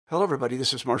Hello, everybody.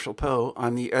 This is Marshall Poe.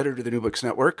 I'm the editor of the New Books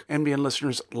Network. NBN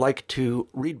listeners like to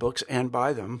read books and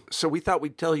buy them. So we thought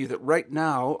we'd tell you that right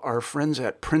now, our friends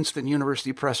at Princeton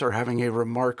University Press are having a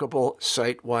remarkable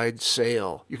site-wide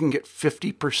sale. You can get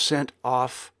 50%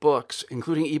 off books,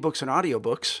 including ebooks and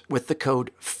audiobooks, with the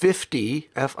code 50,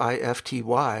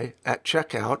 F-I-F-T-Y, at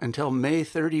checkout until May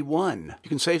 31. You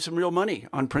can save some real money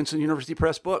on Princeton University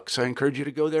Press books. I encourage you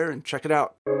to go there and check it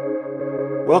out.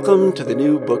 Welcome to the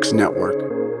New Books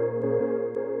Network.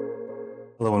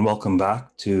 Hello and welcome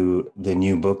back to the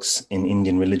New Books in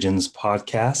Indian Religions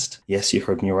podcast. Yes, you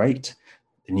heard me right.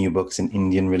 The New Books in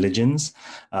Indian Religions,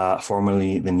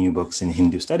 formerly the New Books in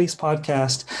Hindu Studies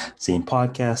podcast.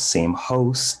 Same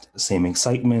host, same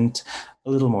excitement, a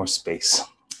little more space.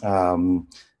 I'm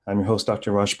your host,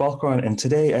 Dr. Raj Balkaran, and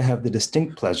today I have the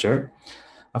distinct pleasure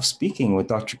of speaking with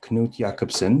Dr. Knut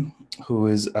Jakobsen, who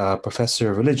is a professor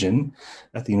of religion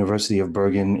at the University of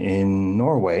Bergen in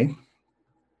Norway.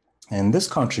 And this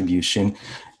contribution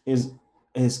is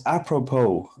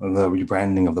apropos of the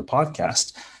rebranding of the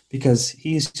podcast, because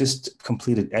he's just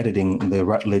completed editing the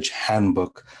Routledge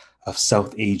Handbook of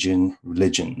South Asian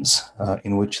Religions,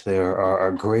 in which there are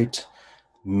a great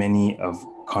many of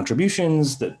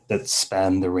contributions that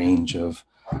span the range of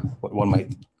what one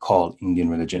might call Indian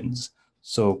religions.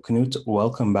 So Knut,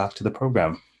 welcome back to the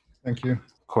program. Thank you.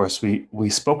 Of course, we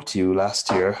spoke to you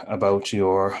last year about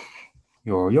your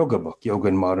yoga book, Yoga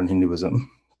in Modern Hinduism.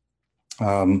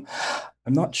 I'm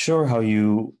not sure how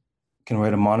you can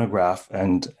write a monograph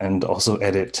and also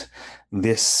edit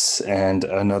this and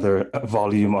another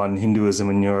volume on Hinduism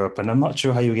in Europe, and I'm not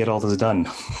sure how you get all this done.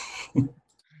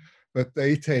 But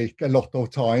they take a lot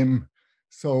of time.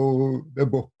 So the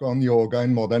book on yoga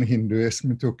in modern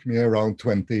Hinduism took me around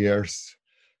 20 years.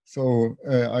 So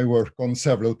I work on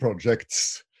several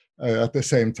projects at the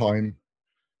same time.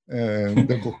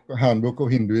 The Handbook of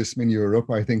Hinduism in Europe,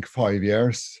 I think 5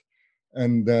 years.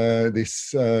 And the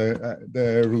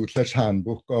Routledge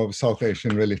Handbook of South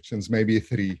Asian Religions, maybe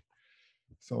 3.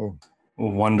 So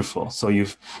wonderful. So you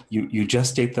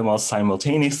gestate them all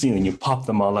simultaneously and you pop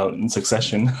them all out in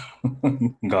succession.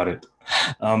 Got it.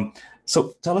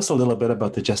 So tell us a little bit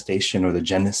about the gestation or the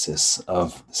genesis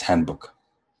of this handbook.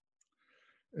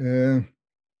 I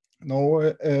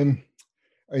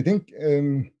think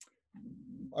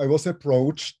I was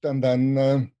approached and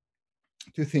then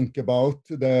to think about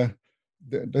the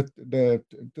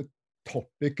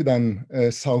topic then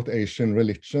South Asian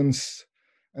religions,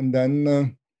 and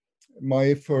then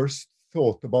my first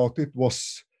thought about it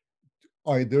was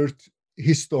either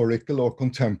historical or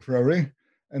contemporary,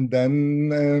 and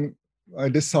then I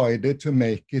decided to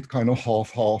make it kind of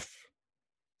half-half,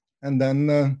 and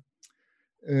then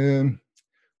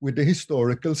with the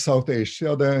historical South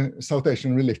Asia, the South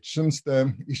Asian religions,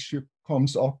 the issue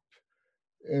comes up,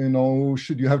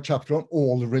 should you have chapter on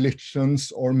all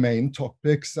religions or main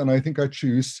topics? And I think I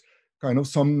choose kind of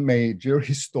some major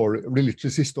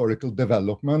religious historical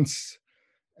developments,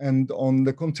 and on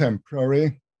the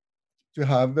contemporary to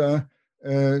have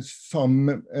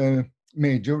some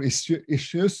major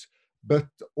issues, but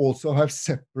also have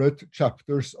separate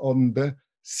chapters on the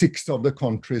 6 of the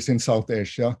countries in South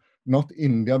Asia, not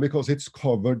India, because it's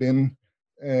covered in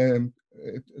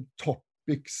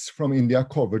topics from India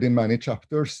covered in many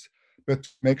chapters, but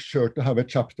make sure to have a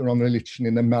chapter on religion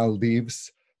in the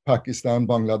Maldives, Pakistan,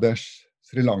 Bangladesh,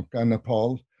 Sri Lanka, and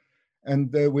Nepal.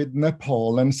 And with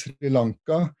Nepal and Sri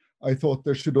Lanka, I thought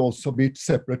there should also be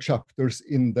separate chapters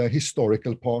in the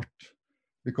historical part,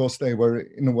 because they were,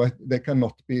 in a way,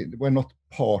 were not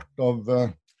part of,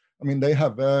 they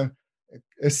have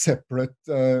a separate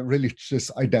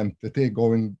religious identity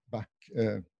going back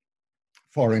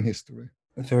far in history.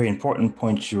 A very important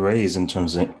point you raise in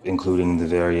terms of including the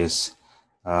various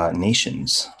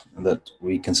nations that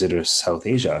we consider South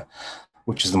Asia,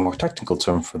 which is the more technical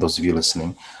term for those of you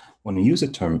listening. When we use the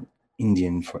term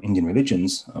Indian for Indian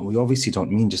religions, we obviously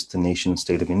don't mean just the nation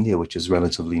state of India, which is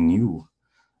relatively new,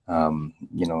 in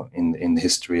the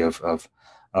history of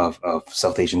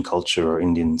South Asian culture or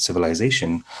Indian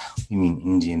civilization. We mean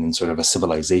Indian in sort of a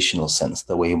civilizational sense,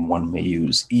 the way one may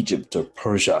use Egypt or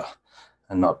Persia,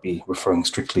 and not be referring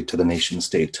strictly to the nation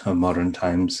state of modern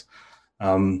times.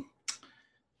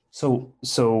 So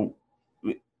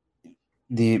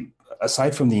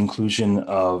aside from the inclusion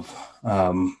of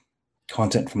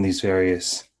content from these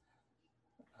various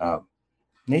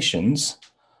nations,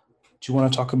 do you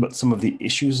want to talk about some of the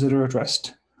issues that are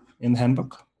addressed in the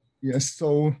handbook? Yes,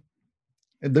 so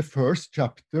the first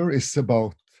chapter is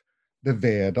about the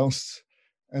Vedas,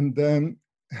 and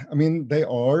they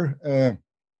are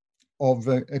of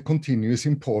a continuous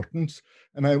importance,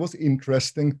 and I was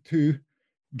interested to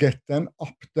get an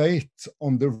update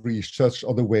on the research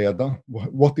of the Veda.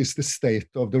 What is the state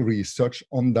of the research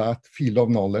on that field of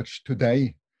knowledge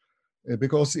today?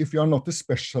 Because if you are not a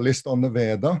specialist on the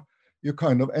Veda, you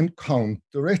kind of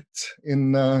encounter it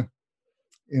in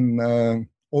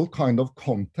all kind of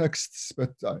contexts.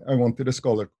 But I wanted a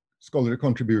scholarly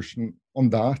contribution on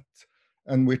that,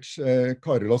 and which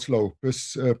Carlos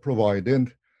Lopez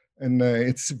provided, and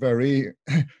it's very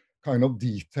kind of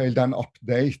detailed and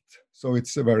update. So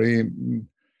it's a very,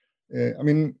 I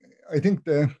mean, I think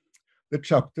the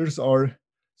chapters are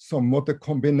somewhat a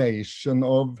combination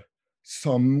of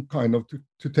some kind of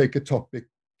to take a topic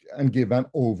and give an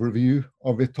overview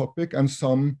of a topic, and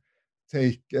some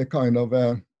take a kind of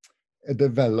a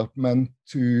development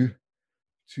to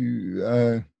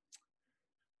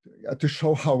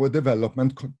show how a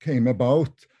development came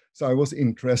about. So I was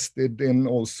interested in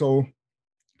also,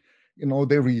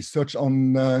 the research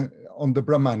on the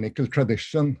Brahmanical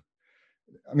tradition.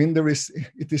 I mean,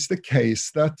 it is the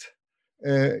case that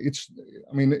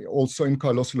also in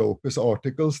Carlos Lopez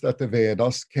articles, that the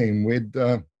Vedas came with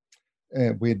the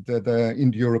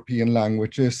Indo-European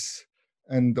languages,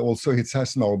 and also it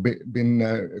has now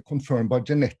been confirmed by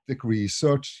genetic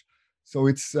research. So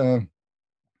it's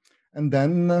and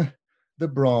then the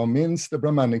Brahmins, the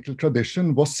Brahmanical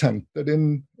tradition, was centered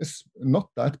in not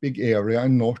that big area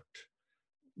in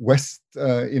northwest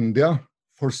India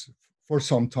for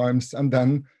some times, and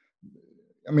then,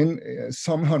 I mean,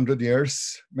 some 100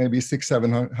 years, maybe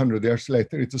 600-700 years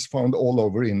later, it was found all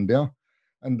over India,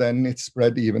 and then it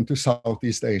spread even to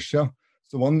Southeast Asia.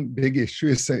 So one big issue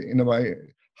is, in a way,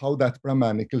 how that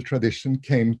Brahmanical tradition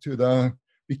became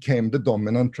the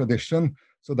dominant tradition.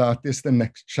 So that is the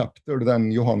next chapter,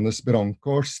 then Johannes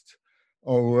Bronkhorst,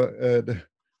 with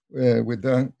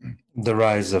the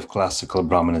rise of classical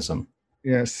Brahmanism.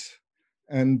 Yes,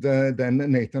 and then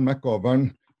Nathan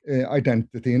McGovern,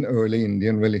 identity in early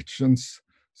Indian religions.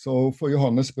 So for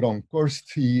Johannes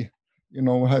Bronkhorst, he,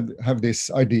 have this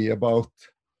idea about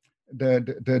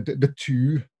the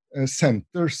two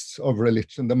centers of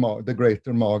religion, the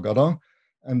greater Magadha,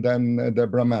 and then the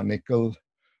Brahmanical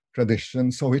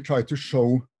tradition. So he tried to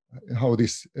show how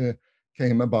this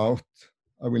came about.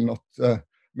 I will not,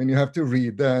 you have to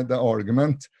read the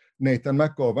argument. Nathan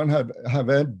McGovern have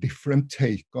a different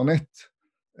take on it.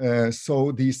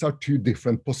 So these are two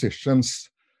different positions.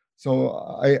 So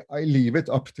I leave it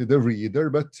up to the reader,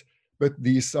 but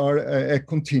these are a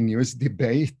continuous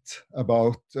debate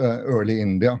about early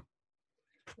India.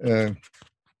 And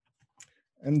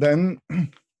then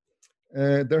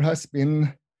there has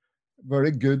been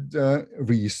very good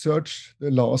research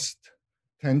the last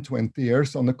 10-20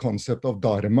 years on the concept of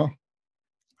dharma,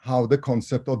 how the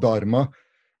concept of dharma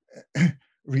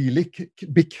really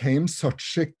became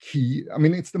such a key. I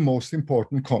mean, it's the most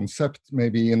important concept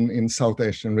maybe in South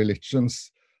Asian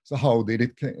religions. So how did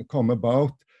it come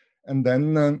about? And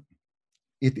then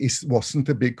it wasn't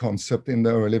a big concept in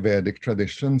the early Vedic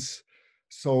traditions.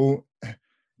 So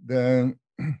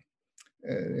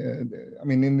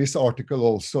in this article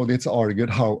also, it's argued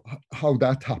how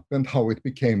that happened, how it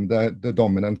became the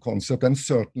dominant concept, and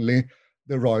certainly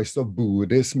the rise of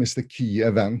Buddhism is the key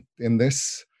event in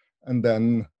this, and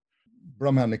then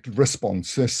Brahmanic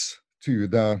responses to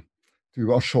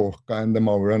Ashoka and the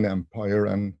Mauryan Empire,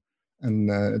 and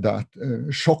that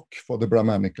shock for the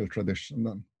Brahmanical tradition.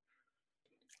 Then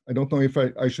I don't know if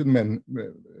I should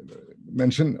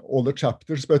mention all the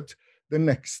chapters, but the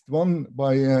next one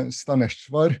by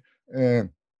Staneshwar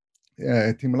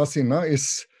Timulasina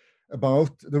is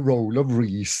about the role of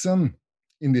reason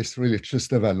in this religious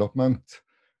development.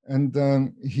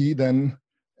 And he then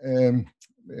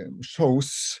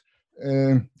shows,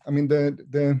 the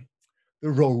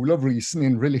role of reason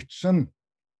in religion.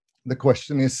 The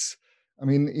question is,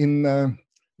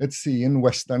 let's see, in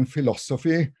Western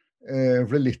philosophy,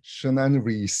 religion and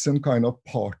reason kind of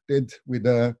parted with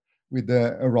the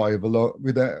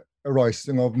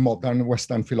arising of modern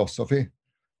Western philosophy.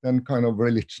 Then kind of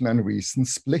religion and reason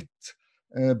split.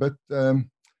 But the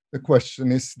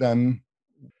question is then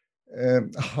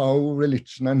how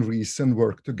religion and reason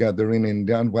work together in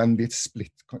India, and when this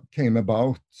split came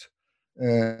about.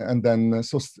 And then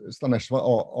so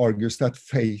Staneshwar argues that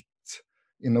fate,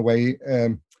 in a way,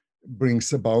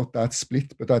 brings about that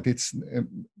split, but that it's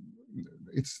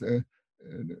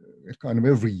kind of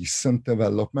a recent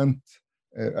development,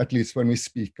 at least when we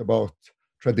speak about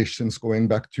traditions going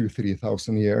back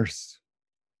 2,000-3,000 years.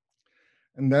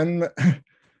 And then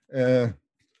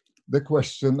the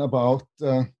question about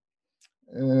the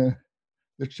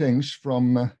change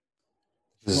from...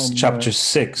 This is chapter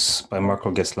 6 by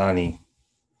Marco Gheslani.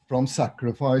 From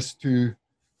sacrifice to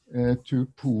to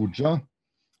puja.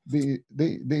 The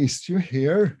issue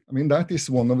here, I mean, that is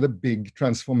one of the big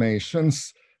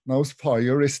transformations. Now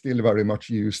fire is still very much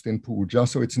used in puja,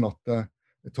 so it's not a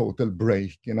total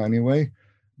break in any way.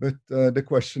 But the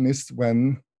question is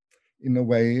when, in a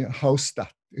way, how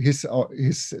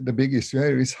the big issue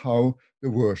here is how the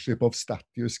worship of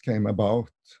statues came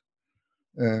about.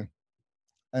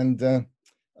 And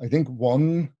I think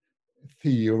one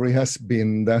theory has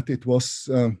been that it was,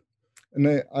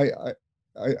 and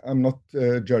I'm not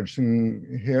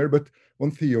judging here, but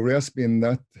one theory has been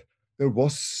that there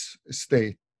was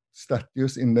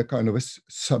statues in the kind of a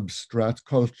substrat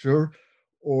culture,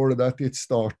 or that it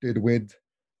started with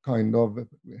kind of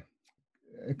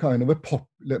a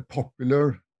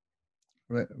popular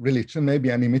religion, maybe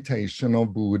an imitation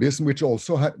of Buddhism, which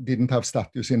also didn't have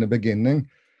statues in the beginning.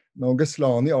 Now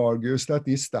Gheslani argues that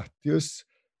these statues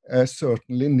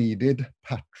certainly needed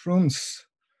patrons.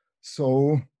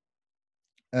 So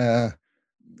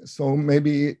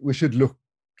maybe we should look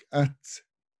at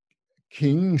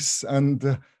kings and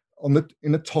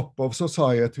in the top of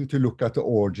society to look at the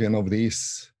origin of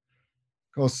these,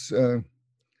 because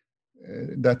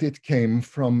that it came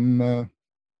from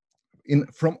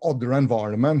other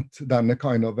environment than a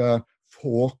kind of a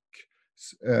folk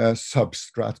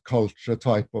substrat culture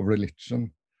type of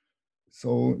religion.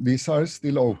 So these are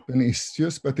still open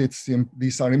issues, but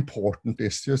these are important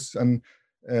issues, and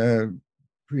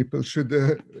people should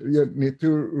need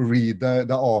to read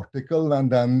the article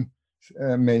and then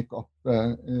make up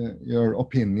your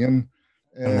opinion.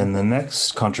 And then the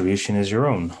next contribution is your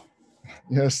own.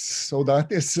 Yes, so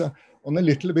that is on a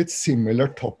little bit similar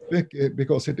topic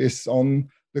because it is on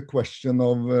the question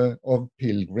of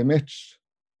pilgrimage,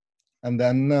 and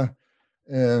then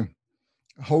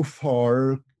how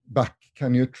far back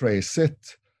can you trace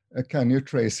it? Can you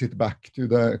trace it back to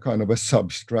the kind of a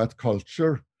substrat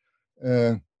culture?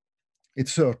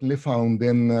 It's certainly found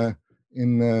in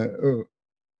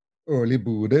early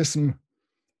Buddhism,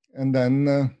 and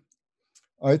then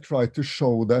I try to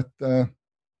show that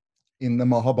in the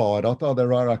Mahabharata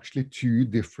there are actually two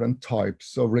different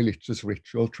types of religious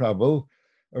ritual travel.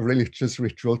 A religious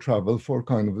ritual travel for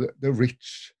kind of the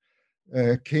rich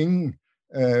king,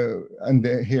 and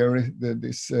here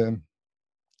this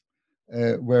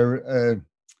where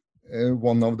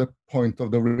one of the point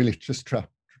of the religious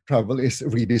travel is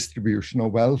redistribution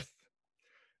of wealth,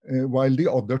 while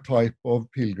the other type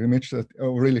of pilgrimage that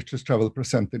religious travel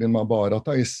presented in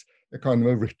Mahabharata is a kind of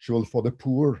a ritual for the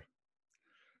poor.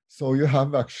 So you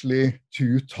have actually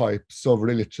two types of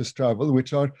religious travel,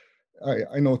 which are,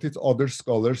 I noticed other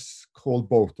scholars call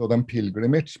both of them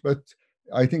pilgrimage, but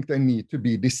I think they need to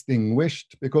be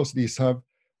distinguished because these are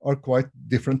quite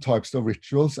different types of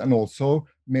rituals and also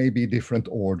maybe different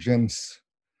origins.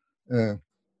 And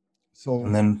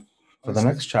then for the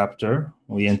next chapter,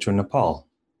 we enter Nepal.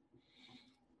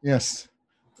 Yes.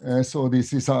 So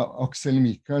this is Axel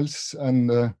Michels,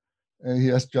 and he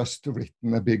has just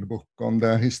written a big book on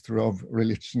the history of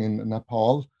religion in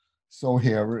Nepal. So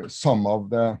here some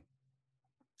are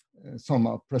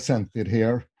presented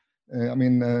here. I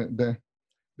mean, the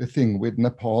thing with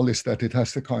Nepal is that it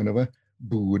has a kind of a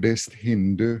Buddhist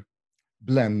Hindu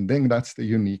blending. That's the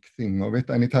unique thing of it,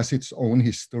 and it has its own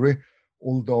history,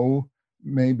 although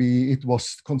maybe it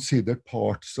was considered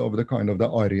parts of the kind of the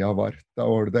Aryavarta,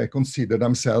 or they consider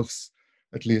themselves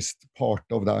at least part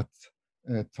of that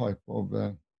type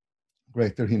of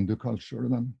greater Hindu culture.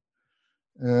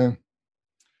 Then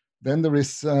there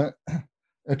is a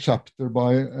chapter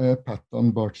by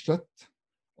Patton Burchett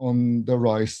on the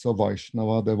rise of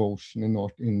Vaishnava devotion in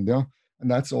North India. And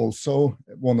that's also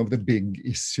one of the big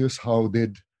issues. How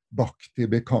did bhakti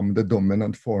become the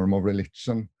dominant form of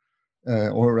religion,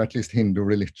 or at least Hindu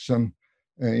religion,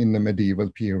 in the medieval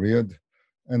period?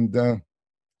 And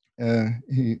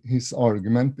his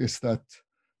argument is that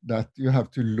you have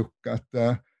to look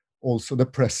at also the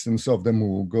presence of the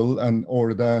Mughal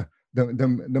or the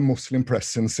Muslim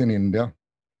presence in India.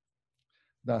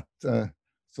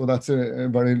 So that's a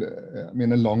very,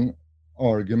 a long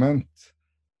argument,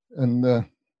 and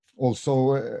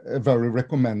also a very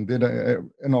recommended,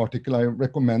 an article I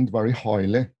recommend very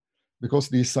highly, because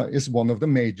this is one of the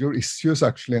major issues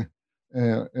actually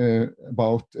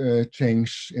about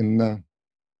change in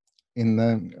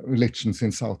religions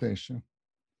in South Asia.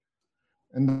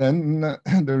 And then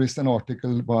there is an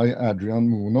article by Adrian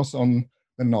Munoz on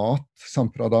the Nath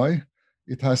Sampradaya.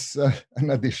 It has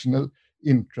an additional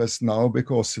interest now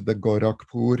because the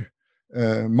Gorakhpur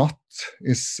Math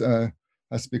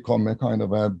has become a kind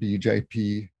of a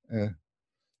BJP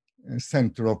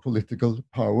center of political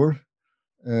power.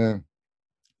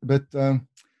 But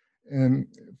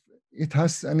it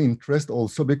has an interest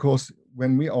also because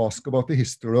when we ask about the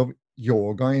history of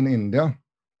yoga in India,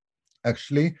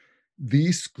 actually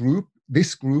this group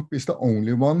is the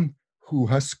only one who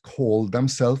has called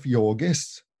themselves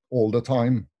yogis all the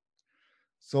time.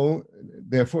 So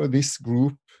therefore this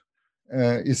group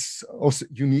is of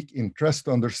unique interest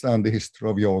to understand the history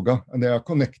of yoga, and they are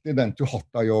connected then to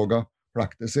Hatha yoga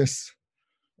practices.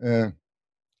 Now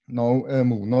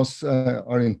Monos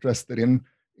are interested in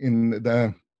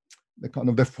the kind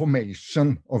of the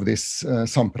formation of this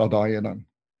sampradaya then.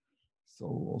 So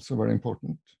also very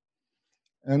important.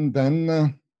 And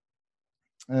then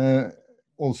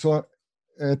also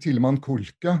Tilman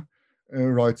Kulke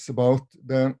writes about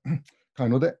the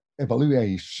kind of the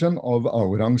evaluation of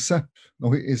Aurangzeb.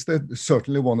 Now, he is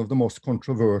certainly one of the most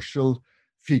controversial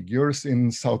figures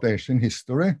in South Asian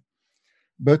history.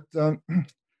 But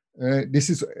this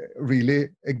is really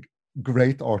a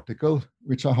great article,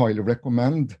 which I highly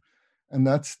recommend. And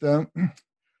that's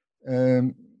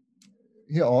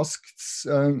he asks,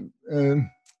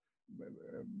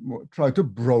 try to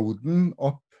broaden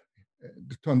up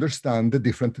to understand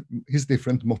his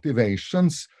different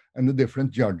motivations and the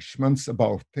different judgments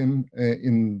about him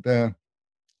in the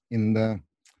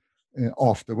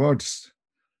afterwards.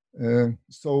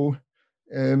 So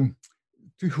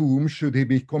to whom should he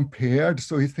be compared?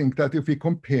 So he thinks that if we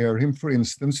compare him, for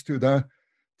instance, to the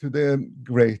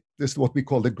greatest, what we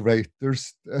call the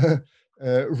greatest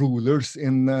rulers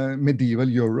in medieval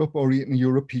Europe or in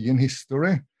European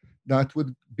history, that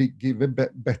would give a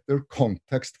better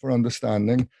context for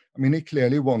understanding. I mean, he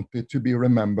clearly wanted to be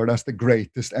remembered as the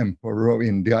greatest emperor of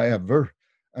India ever,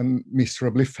 and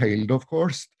miserably failed, of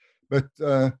course. But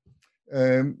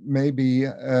maybe,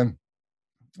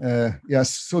 yes,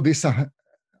 so this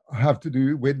have to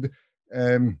do with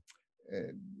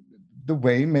the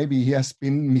way maybe he has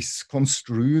been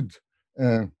misconstrued.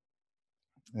 And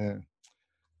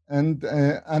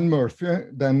Anne Murphy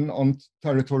then on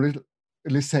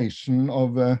territorialization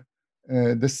of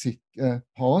the Sikh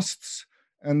pasts,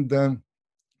 and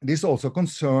this also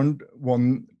concerned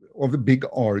one of the big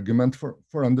argument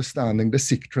for understanding the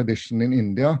Sikh tradition in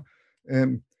India,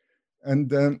 and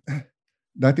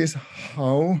that is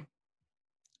how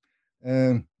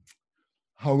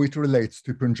it relates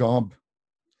to Punjab,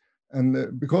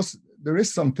 and because there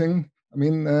is something. I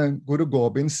mean, Guru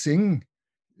Gobind Singh,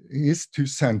 his two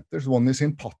centers, one is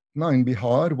in Patna in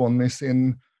Bihar, one is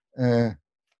in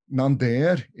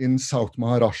Nander in South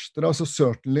Maharashtra. So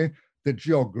certainly the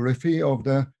geography of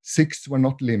the Sikhs were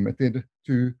not limited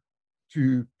to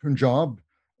Punjab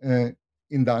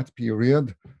in that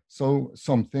period. So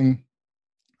something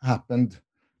happened.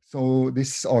 So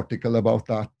this article about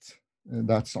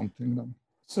that's something then.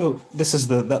 So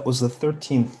that was the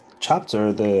 13th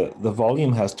chapter. The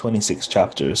volume has 26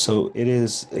 chapters, so it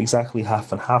is exactly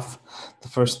half and half. The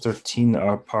first 13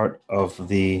 are part of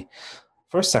the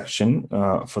first section.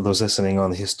 For those listening on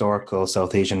the historical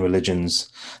South Asian religions,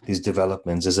 these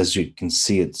developments, as you can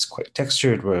see, it's quite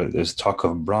textured, where there's talk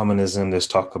of Brahmanism, there's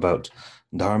talk about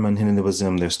Dharma in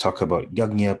Hinduism, there's talk about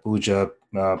Yajna, Puja,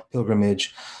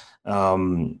 pilgrimage,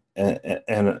 and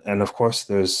of course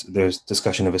there's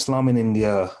discussion of Islam in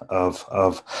India, of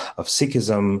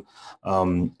Sikhism,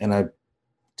 and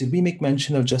did we make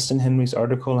mention of Justin Henry's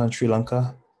article on Sri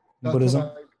Lanka Buddhism?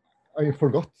 I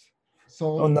forgot.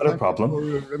 So not a problem. For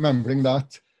remembering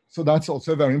that. So that's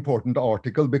also a very important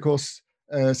article, because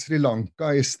Sri Lanka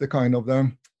is the kind of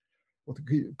the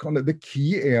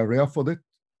key area for the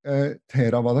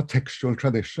Theravada textual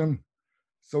tradition.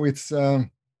 So it's a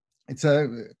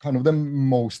kind of the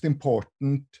most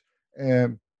important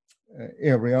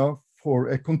area for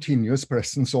a continuous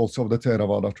presence also of the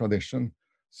Theravada tradition.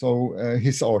 So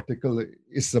his article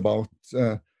is about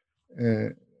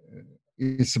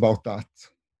that.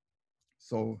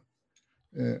 So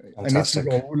and its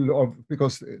role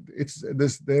because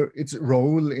its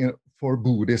role for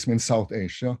Buddhism in South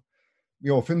Asia. We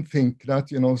often think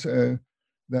that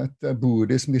that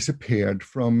Buddhism disappeared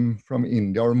from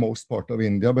India or most part of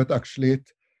India, but actually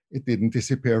it didn't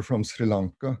disappear from Sri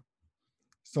Lanka.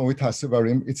 So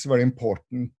it's very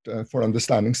important for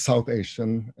understanding South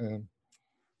Asian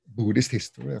Buddhist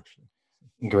history, actually.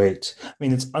 Great. I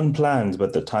mean, it's unplanned,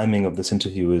 but the timing of this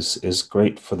interview is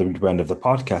great for the rebrand of the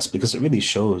podcast, because it really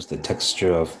shows the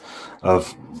texture of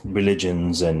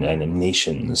religions and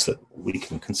nations that we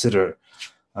can consider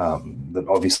that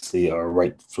obviously are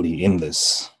rightfully in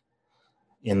this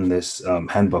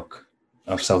handbook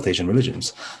of South Asian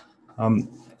religions.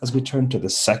 As we turn to the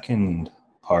second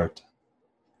part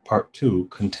 2,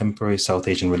 contemporary South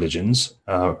Asian religions,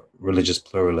 religious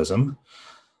pluralism,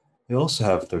 we also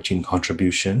have 13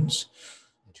 contributions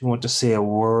you want to say a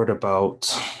word about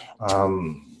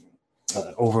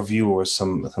overview or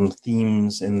some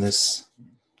themes in this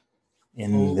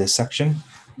section?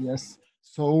 Yes.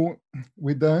 So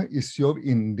with the issue of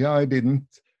India, I didn't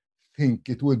think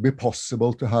it would be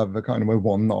possible to have a kind of a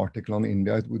one article on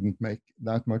India. It wouldn't make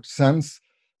that much sense.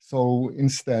 So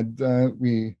instead,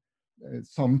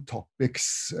 some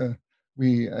topics.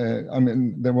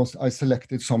 I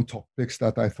selected some topics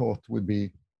that I thought would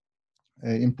be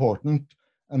important,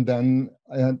 and then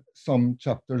I had some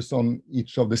chapters on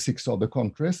each of the 6 other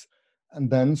countries, and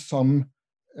then some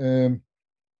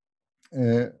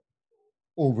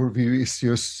overview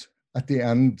issues at the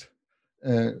end,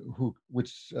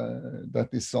 that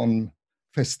is on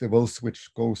festivals, which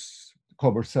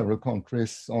covers several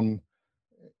countries, on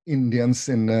Indians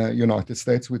in the United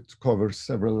States, which covers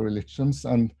several religions,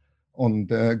 and on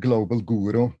the global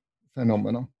guru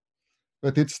phenomena.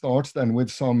 But it starts then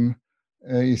with some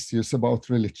issues about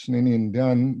religion in India,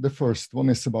 and the first one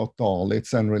is about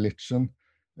Dalits and religion.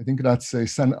 I think that's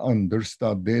an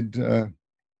understudied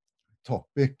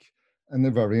topic, and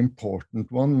a very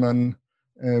important one, and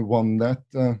one that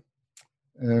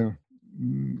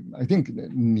I think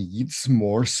needs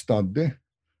more study.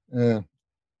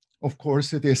 Of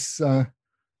course, it is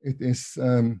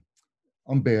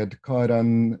Ambedkar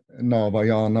and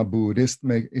Navayana Buddhist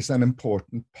is an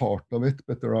important part of it,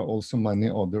 but there are also many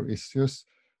other issues,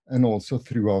 and also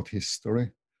throughout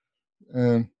history.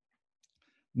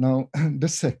 Now, the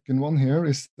second one here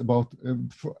is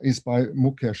by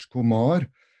Mukesh Kumar,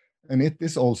 and it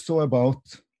is also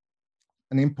about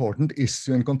an important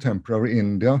issue in contemporary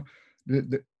India.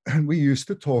 We used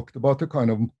to talk about a kind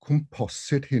of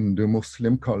composite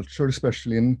Hindu-Muslim culture,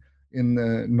 especially in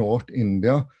North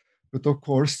India. But of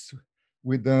course,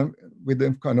 with the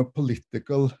kind of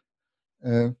political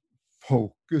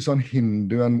focus on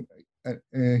Hindu and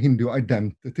Hindu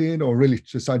identity or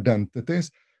religious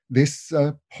identities, this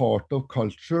part of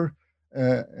culture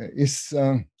is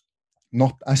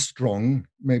not as strong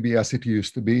maybe as it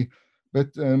used to be.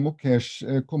 But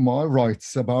Mukesh Kumar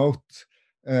writes about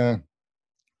a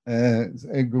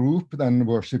group then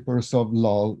worshippers of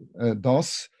Lal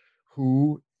Das,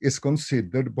 who is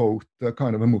considered both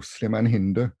kind of a Muslim and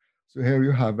Hindu. So here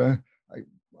you have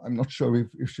I'm not sure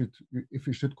if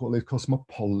you should call it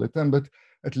cosmopolitan, but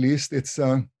at least it's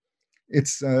a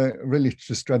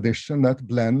religious tradition that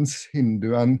blends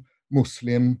Hindu and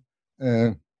Muslim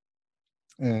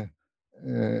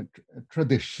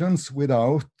traditions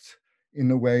without,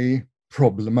 in a way,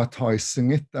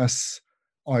 problematizing it as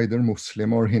either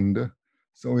Muslim or Hindu.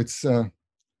 So it's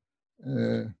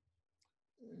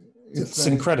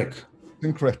syncretic.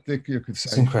 Syncretic, you could say.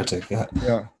 Syncretic, yeah.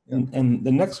 Yeah. And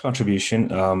the next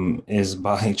contribution is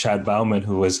by Chad Bauman,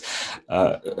 who was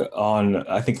on,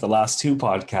 I think, the last 2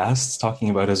 podcasts, talking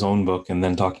about his own book and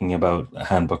then talking about a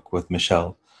handbook with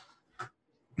Michelle.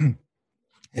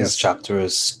 His chapter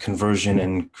is Conversion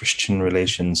and Christian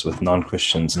Relations with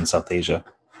Non-Christians in South Asia.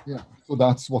 Yeah, so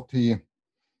that's what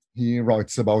he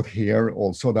writes about here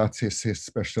also. That's his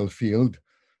special field.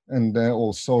 And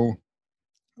also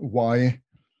why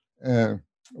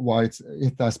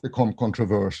it has become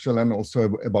controversial, and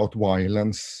also about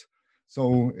violence.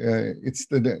 So it's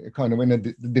the kind of in a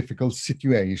difficult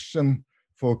situation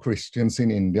for Christians in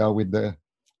India with the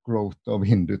growth of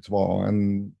Hindutva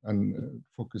and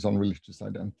focus on religious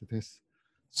identities.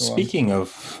 So, speaking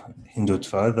of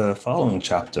Hindutva, the following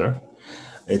chapter,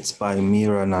 it's by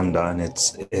Meera Nanda, and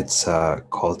it's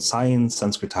called Science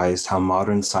Sanskritized: How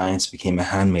Modern Science Became a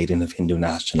Handmaiden of Hindu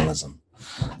Nationalism.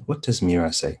 What does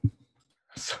Meera say?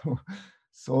 So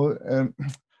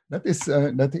that is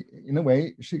that in a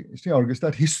way she argues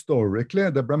that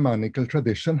historically the Brahmanical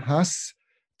tradition has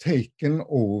taken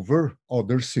over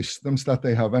other systems that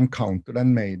they have encountered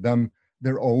and made them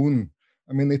their own.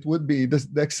 I mean, it would be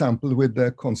the example with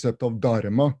the concept of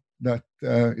dharma that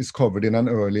is covered in an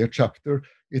earlier chapter.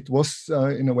 It was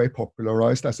in a way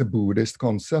popularized as a Buddhist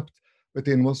concept, but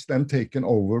it was then taken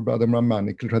over by the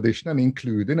Brahmanical tradition and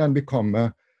included and become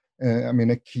a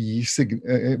key,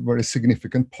 a very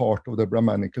significant part of the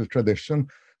Brahmanical tradition.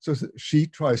 So she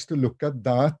tries to look at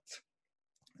that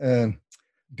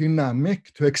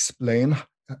dynamic to explain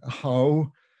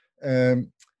how,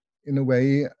 in a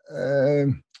way,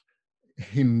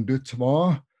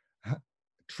 Hindutva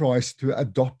tries to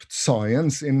adopt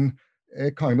science in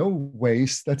a kind of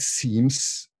ways that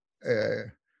seems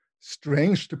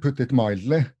strange, to put it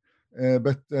mildly,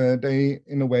 but they,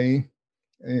 in a way,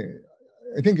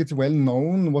 I think it's well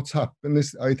known what's happened.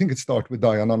 I think it started with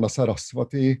Dayananda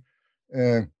Saraswati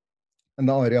and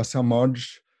Arya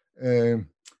Samaj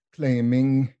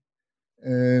claiming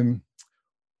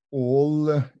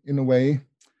all, in a way,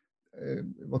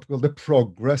 what we call the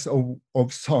progress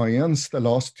of science the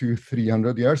last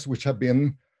 200-300 years, which have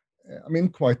been,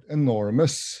 quite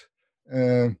enormous.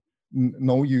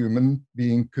 No human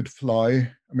being could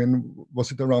fly.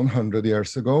 Was it around 100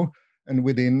 years ago? And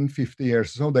within 50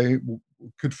 years or so, they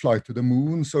could fly to the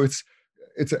moon. So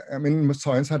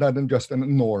science had just an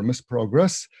enormous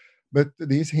progress. But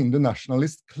these Hindu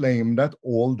nationalists claim that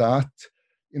all that,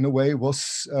 in a way,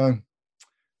 was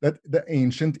that the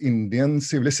ancient Indian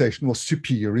civilization was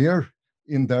superior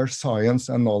in their science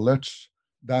and knowledge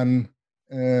than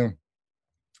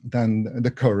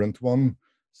the current one.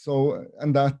 So,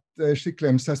 and that she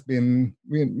claims has been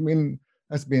the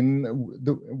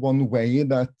one way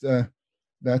that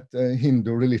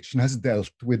Hindu religion has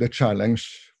dealt with the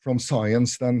challenge from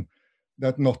science, than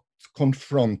that not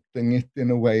confronting it in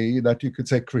a way that you could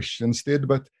say Christians did,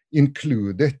 but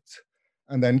include it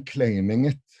and then claiming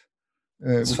it.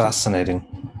 It's fascinating.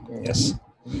 Yes.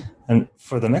 And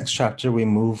for the next chapter, we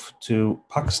move to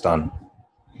Pakistan.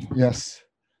 Yes.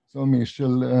 So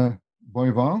Michel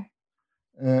Boivin.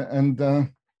 And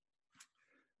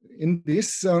in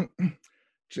this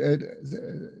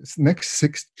next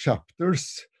 6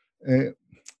 chapters,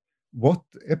 what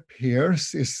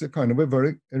appears is a kind of a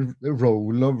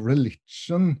role of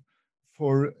religion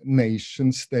for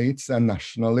nation states and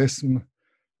nationalism.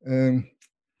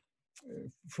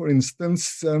 For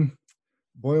instance,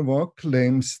 Boivin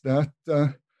claims that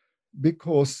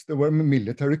because there were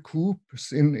military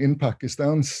coups in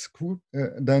Pakistan's coup,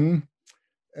 then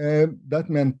that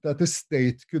meant that the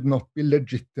state could not be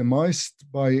legitimized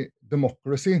by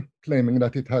democracy, claiming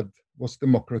that it was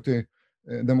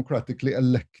democratically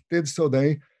elected. So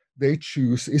they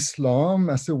choose Islam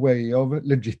as a way of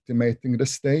legitimating the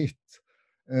state.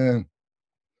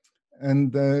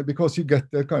 And because you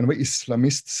get a kind of an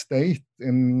Islamist state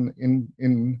in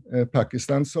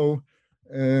Pakistan, so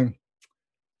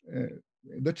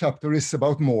the chapter is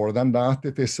about more than that.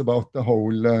 It is about the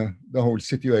whole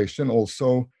situation,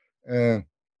 also the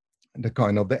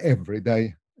kind of the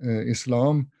everyday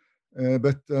Islam,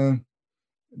 but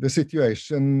the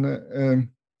situation.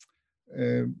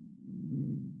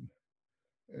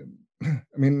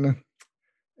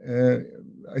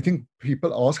 I think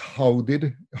people ask how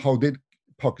did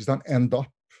Pakistan end up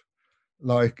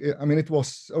like? It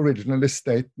was originally a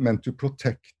state meant to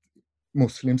protect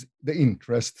Muslims, the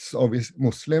interests of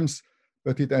Muslims,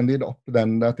 but it ended up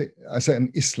then as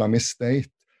an Islamist state,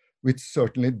 which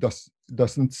certainly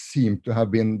doesn't seem to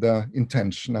have been the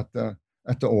intention at the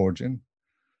origin.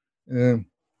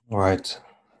 Right.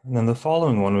 And then the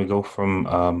following one, we go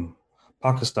from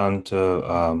Pakistan to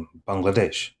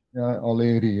Bangladesh. Yeah,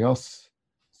 Ali Riaz.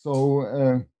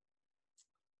 So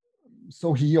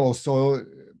he also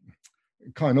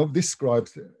kind of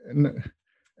describes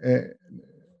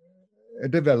a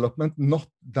development not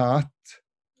that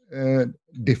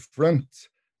different,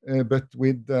 but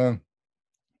with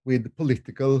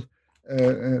political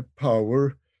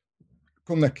power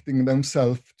connecting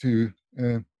themselves to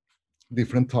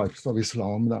different types of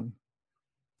Islam then.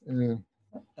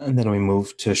 And then we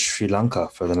move to Sri Lanka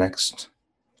for the next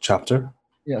chapter.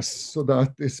 Yes, so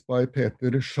that is by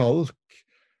Peter Schalk.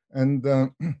 And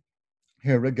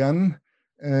here again,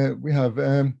 we have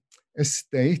a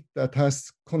state that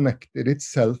has connected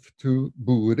itself to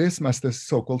Buddhism as the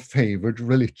so-called favored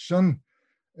religion,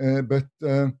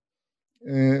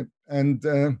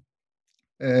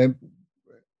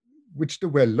 which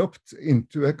developed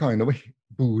into a kind of a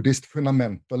Buddhist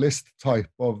fundamentalist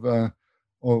type of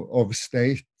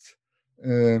state,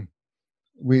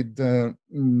 with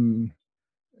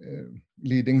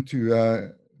leading to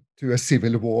a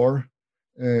civil war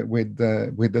with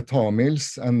the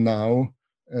Tamils, and now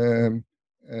a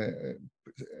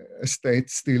state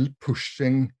still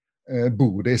pushing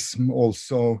Buddhism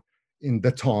also in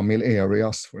the Tamil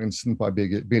areas, for instance, by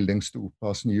building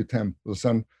stupas, new temples.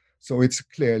 And so it's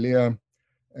clearly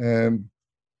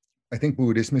I think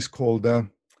Buddhism is called a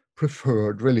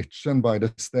preferred religion by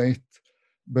the state,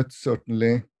 but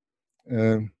certainly,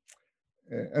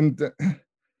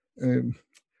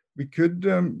 we could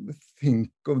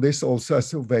think of this also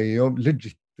as a way of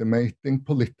legitimating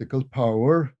political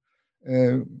power.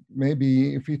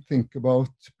 Maybe if you think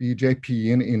about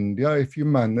BJP in India, if you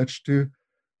manage to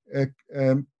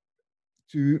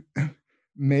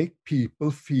make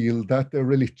people feel that their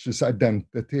religious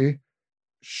identity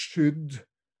should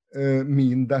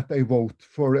mean that they vote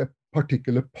for a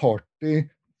particular party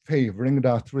favoring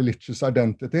that religious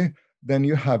identity, then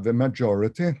you have a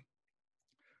majority.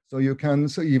 So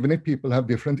even if people have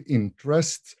different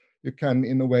interests, you can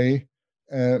in a way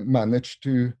manage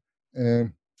to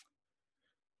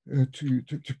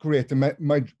to create a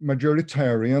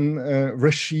majoritarian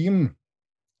regime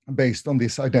based on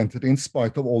this identity, in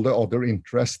spite of all the other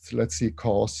interests, let's see,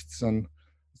 castes. And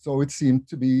so it seemed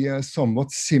to be a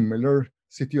somewhat similar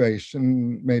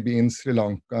situation, maybe in Sri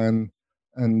Lanka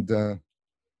and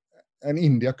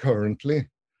India currently.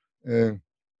 The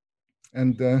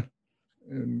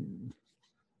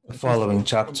following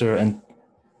chapter, and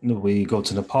we go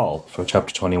to Nepal for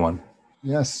chapter 21.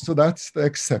 Yes, so that's the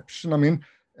exception. I mean,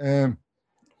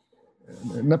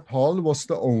 Nepal was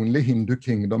the only Hindu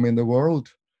kingdom in the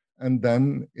world, and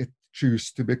then it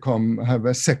chose to have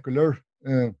a secular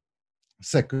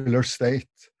state.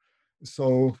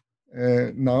 So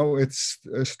now it's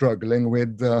struggling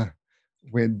with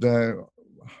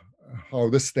how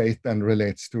the state then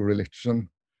relates to religion.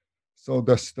 So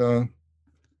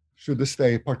should the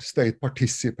state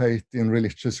participate in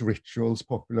religious rituals,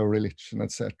 popular religion,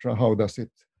 etc.? How does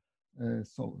it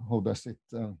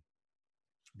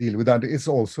deal with that? It's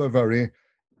also a very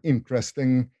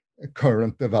interesting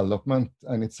current development,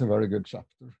 and it's a very good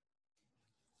chapter.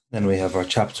 Then we have our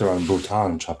chapter on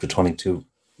Bhutan, chapter 22.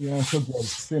 Yeah, so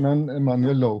Gelsin and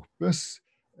Emmanuel Lopez,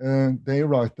 they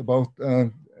write about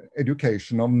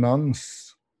education of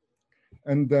nuns.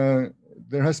 And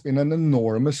there has been an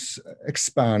enormous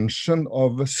expansion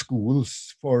of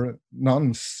schools for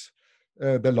nuns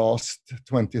the last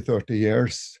 20, 30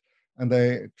 years. And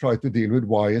they try to deal with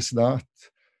why is that.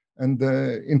 And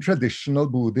in traditional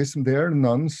Buddhism there,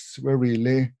 nuns were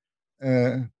really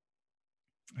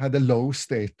had a low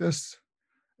status.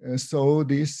 So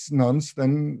these nuns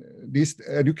then, these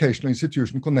educational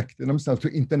institutions connected themselves to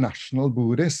international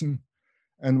Buddhism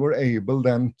and were able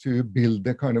then to build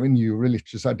a kind of a new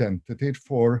religious identity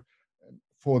for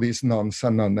these nuns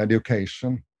and nun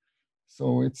education.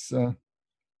 So it's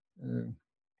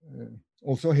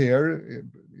also here,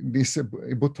 this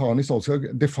Bhutan is also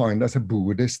defined as a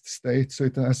Buddhist state. So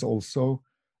it has also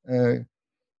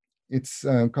its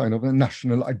kind of a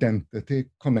national identity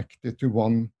connected to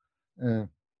one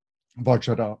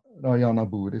Vajrayana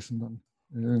Buddhism.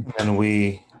 And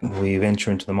we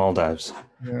venture into the Maldives.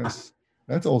 Yes,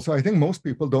 that's also, I think most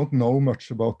people don't know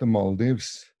much about the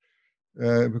Maldives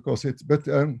because it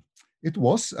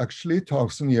was actually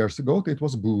 1,000 years ago, it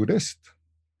was Buddhist.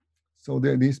 So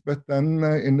but then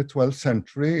in the 12th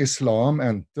century, Islam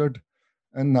entered,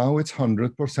 and now it's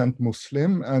 100%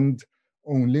 Muslim, and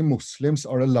only Muslims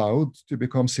are allowed to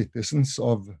become citizens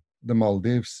of the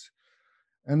Maldives.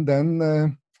 And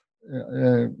then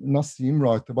Nassim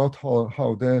writes about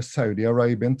how the Saudi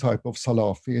Arabian type of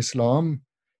Salafi Islam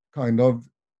kind of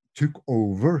took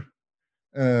over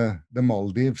the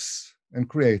Maldives and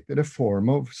created a form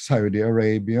of Saudi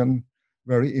Arabian,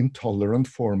 very intolerant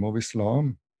form of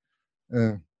Islam.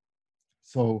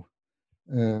 She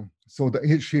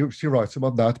writes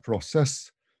about that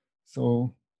process.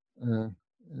 So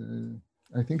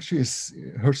I think she is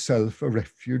herself a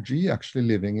refugee, actually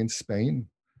living in Spain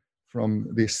from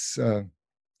this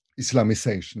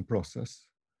Islamization process.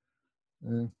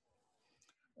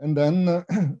 And then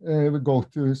we go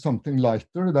to something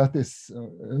lighter, that is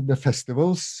the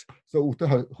festivals. So Ute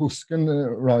Husken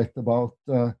write about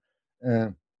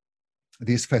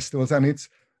these festivals, and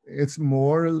it's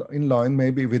more in line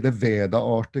maybe with the Veda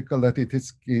article, that it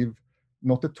is give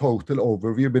not a total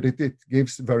overview, but it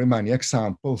gives very many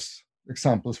examples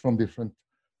from different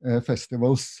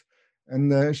festivals.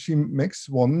 And she makes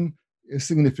one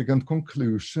significant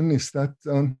conclusion, is that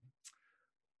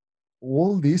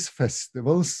all these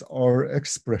festivals are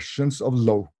expressions of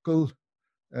the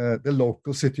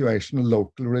local situation,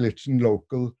 local religion,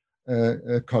 local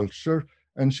culture.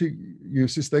 And she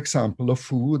uses the example of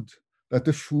food, that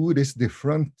the food is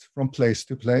different from place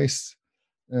to place,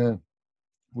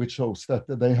 which shows that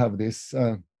they have this,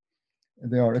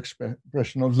 they are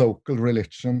expression of local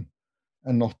religion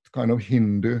and not kind of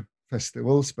Hindu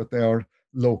festivals, but they are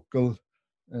local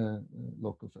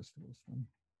festivals.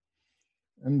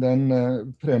 And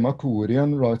then Prema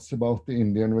Kurian writes about the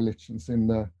Indian religions in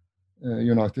the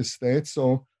United States.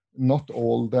 So not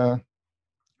all the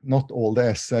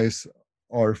essays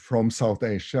are from South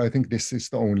Asia. I think this is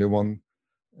the only one,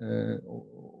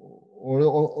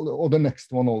 or the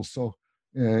next one also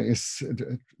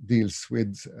deals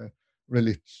with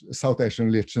South Asian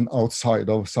religion outside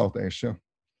of South Asia.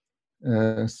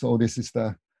 So this is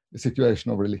the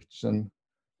situation of religion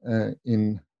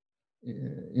in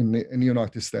the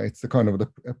United States, the kind of a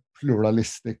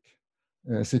pluralistic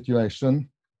situation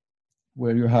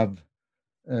where you have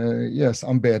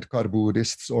Ambedkar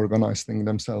Buddhists organizing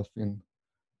themselves in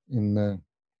the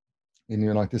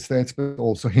United States, but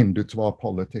also Hindutva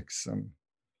politics. And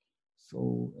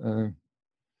so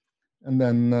And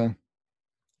then,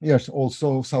 yes,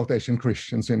 also South Asian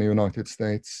Christians in the United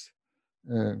States.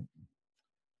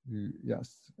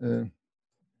 Yes.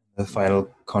 The final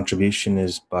contribution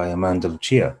is by Amanda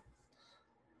Lucia.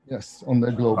 Yes, on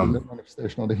the global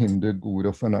manifestation of the Hindu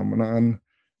guru phenomena,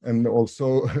 and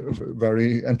also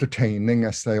very entertaining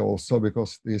essay also,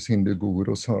 because these Hindu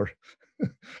gurus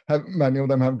have many of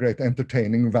them have great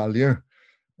entertaining value.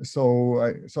 So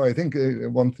I think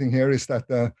one thing here is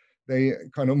that they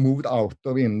kind of moved out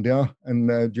of India,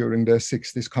 and during the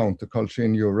 60s counterculture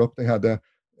in Europe, they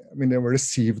were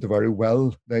received very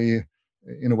well. They,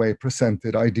 in a way,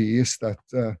 presented ideas that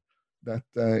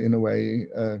in a way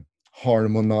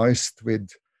harmonized with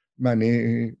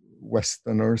many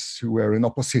Westerners who were in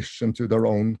opposition to their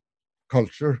own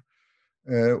culture,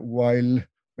 while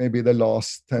maybe the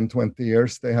last 10, 20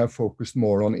 years, they have focused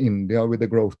more on India with the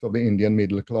growth of the Indian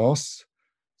middle class.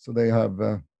 So they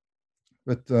have,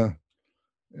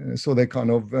 so they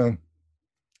kind of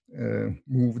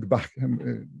moved back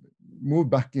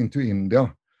into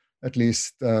India. At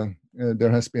least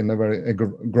there has been a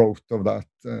growth of that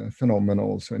phenomenon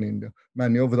also in India.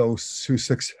 Many of those who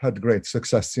had great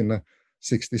success in the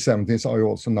 60s, 70s are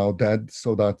also now dead.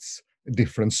 So that's a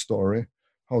different story,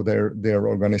 how their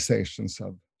organizations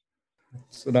have.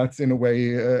 So that's in a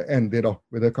way ended up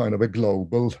with a kind of a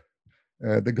global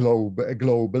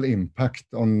impact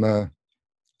on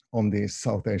these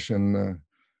South Asian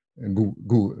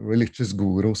religious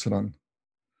gurus.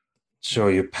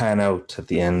 Sure, you pan out at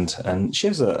the end, and she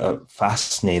has a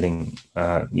fascinating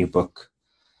new book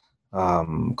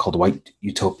called White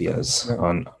Utopias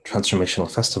on transformational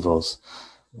festivals.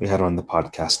 We had her on the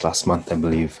podcast last month, I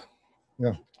believe.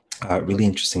 Yeah. Really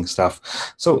interesting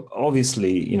stuff. So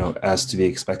obviously, as to be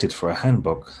expected for a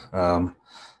handbook,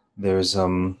 there's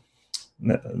a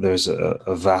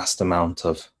vast amount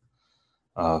of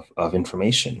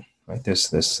information, right?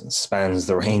 This spans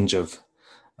the range of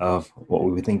what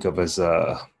we would think of as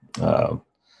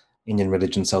Indian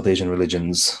religion, South Asian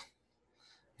religions.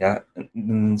 Yeah.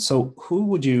 And so who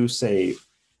would you say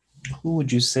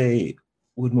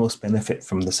would most benefit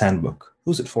from this handbook?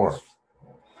 Who's it for?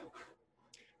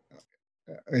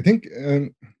 I think,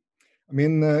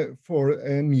 for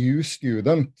a new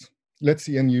student, let's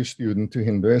see, a new student to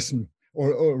Hinduism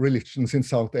or religions in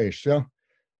South Asia,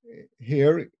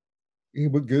 here he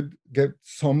would get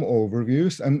some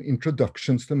overviews and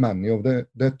introductions to many of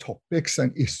the topics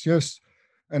and issues,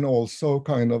 and also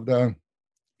kind of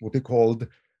what they called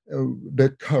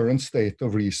the current state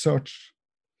of research.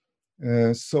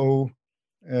 And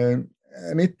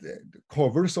it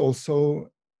covers also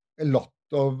a lot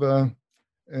of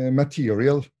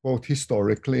material, both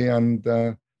historically and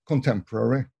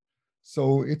contemporary.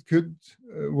 So it could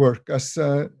work as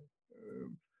a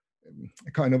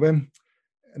kind of an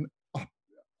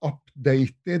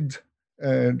updated,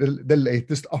 the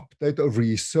latest update of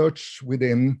research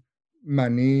within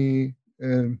many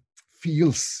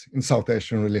fields in South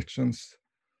Asian religions.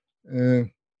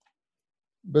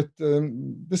 But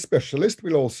the specialist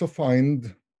will also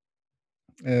find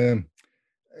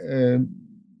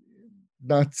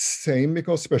that same,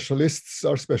 because specialists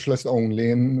are specialists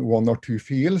only in one or two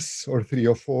fields, or three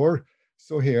or four.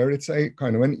 So here it's a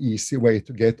kind of an easy way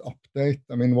to get update.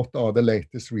 What are the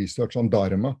latest research on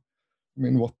Dharma?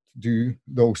 What do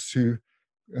those who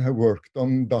have worked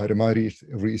on Dharma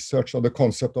research, or the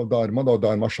concept of Dharma, the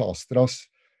Dharma Shastras,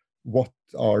 what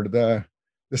are the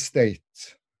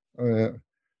state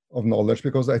of knowledge?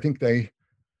 Because I think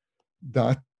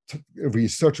that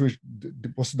research, which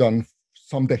was done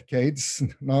some decades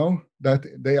now, that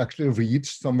they actually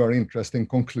reached some very interesting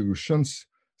conclusions.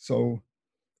 So,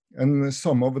 and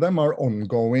some of them are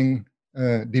ongoing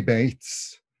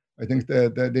debates. I think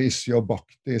the issue of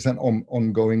bhakti is an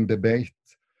ongoing debate.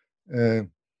 The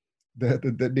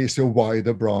issue of why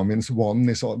the Brahmins won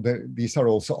these are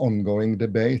also ongoing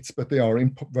debates, but they are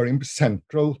very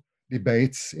central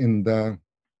debates in the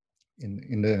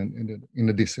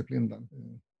discipline. Then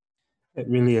it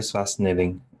really is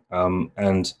fascinating,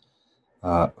 and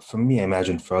for me, I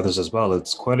imagine for others as well,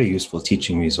 it's quite a useful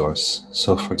teaching resource.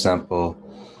 So, for example,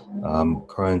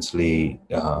 currently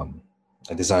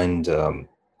I designed an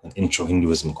intro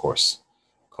Hinduism course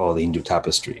called the Hindu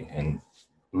Tapestry, and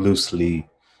loosely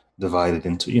divided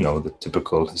into, the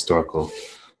typical historical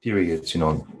periods,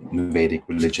 Vedic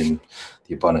religion,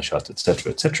 the Upanishads,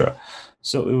 etc., etc.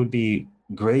 So it would be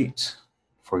great,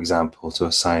 for example, to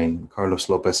assign Carlos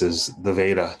Lopez's The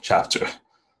Veda chapter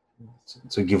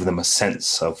to give them a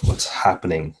sense of what's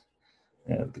happening,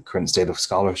 the current state of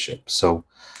scholarship. So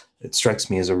it strikes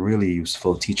me as a really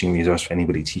useful teaching resource for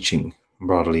anybody teaching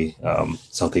broadly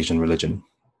South Asian religion.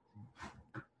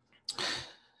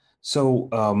 So,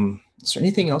 is there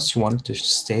anything else you wanted to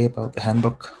say about the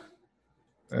handbook?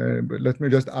 But let me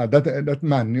just add that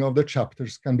many of the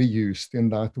chapters can be used in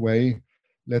that way.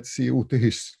 Let's see Ute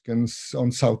Hyskens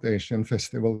on South Asian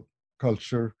festival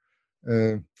culture,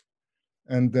 and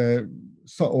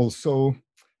so also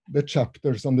the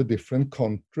chapters on the different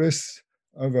countries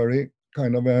are very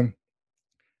kind of a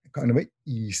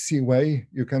easy way.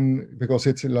 You can, because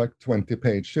it's like 20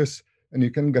 pages, and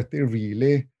you can get a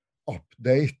really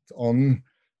update on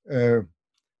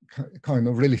kind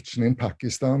of religion in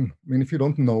Pakistan. I mean, if you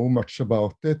don't know much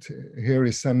about it, here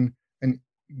is an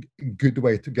good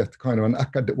way to get kind of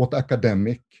what the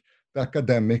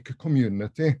academic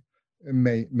community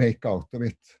may make out of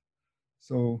it.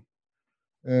 So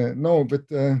no, but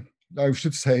I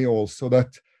should say also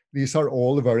that these are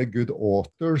all very good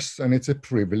authors, and it's a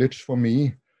privilege for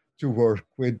me to work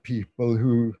with people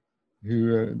who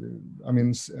I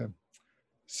mean,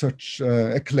 such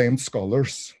acclaimed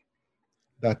scholars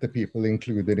that the people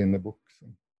included in the book. So.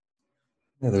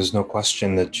 Yeah, there's no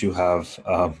question that you have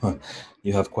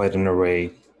quite an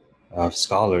array of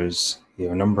scholars.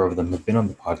 A number of them have been on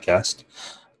the podcast.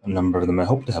 A number of them I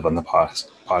hope to have on the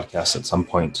podcast at some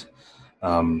point.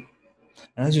 And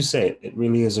as you say, it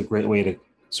really is a great way to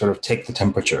sort of take the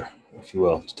temperature, if you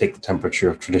will, to take the temperature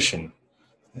of tradition.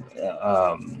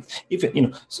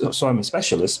 Even so I'm a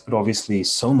specialist, but obviously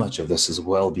so much of this is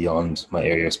well beyond my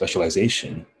area of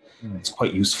specialization. It's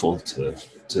quite useful to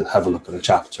have a look at a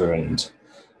chapter, and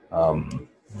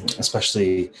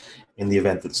especially in the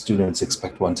event that students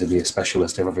expect one to be a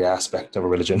specialist in every aspect of a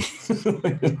religion.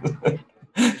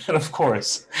 And of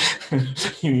course,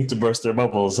 you need to burst their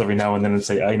bubbles every now and then and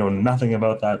say, I know nothing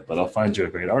about that, but I'll find you a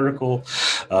great article.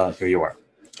 Here you are.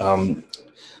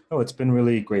 It's been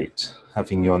really great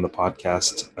having you on the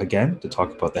podcast again to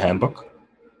talk about the handbook.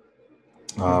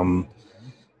 It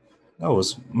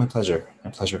was my pleasure.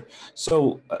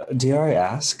 So, dare I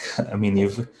ask? I mean,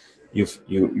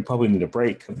 you probably need a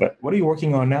break, but what are you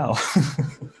working on now?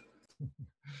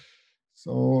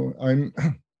 So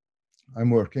I'm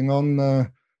working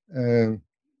on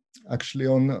actually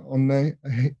on the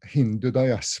Hindu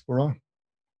diaspora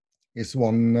is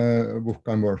one book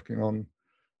I'm working on,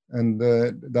 and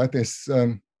that is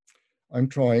I'm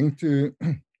trying to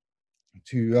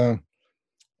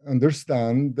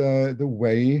understand the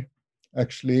way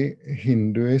actually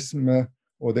Hinduism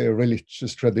or the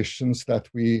religious traditions that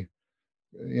we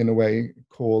in a way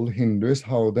call Hindus,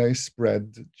 how they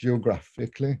spread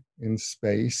geographically in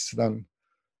space then.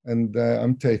 And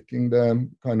I'm taking the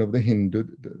kind of the Hindu,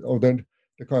 or the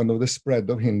kind of the spread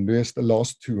of Hindus the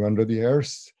last 200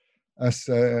 years as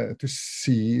to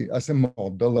see as a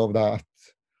model of that.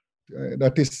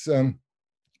 That is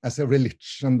as a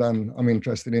religion. Then I'm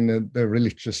interested in the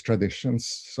religious traditions,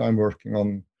 so I'm working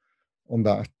on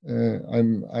that.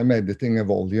 I'm editing a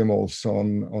volume also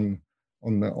on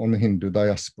Hindu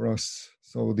diasporas.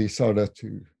 So these are the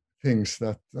two things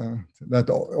that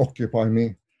occupy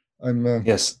me.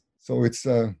 Yes. So it's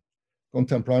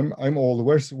contemporary. I'm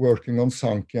always working on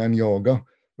Sankhya and yoga,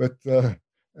 but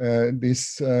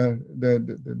this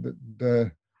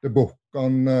the book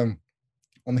on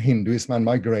Hinduism and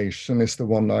migration is the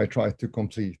one I try to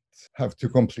complete. Have to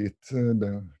complete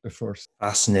the first.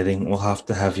 Fascinating. We'll have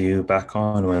to have you back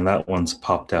on when that one's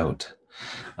popped out.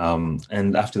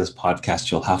 And after this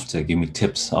podcast, you'll have to give me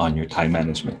tips on your time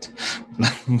management.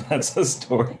 That's a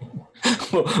story.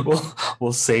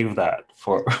 We'll save that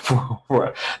for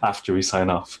after we sign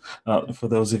off. For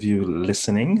those of you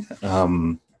listening,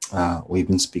 we've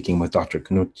been speaking with Dr.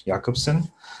 Knut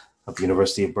Jakobsen of the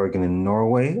University of Bergen in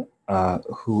Norway,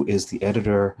 who is the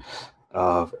editor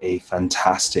of a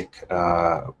fantastic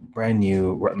brand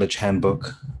new Routledge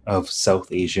Handbook of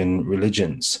South Asian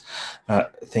Religions.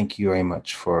 Thank you very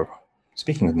much for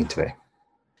speaking with me today.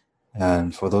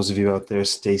 And for those of you out there,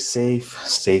 stay safe,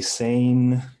 stay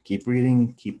sane, keep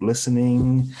reading, keep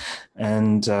listening,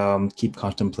 and keep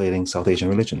contemplating South Asian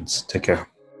religions. Take care.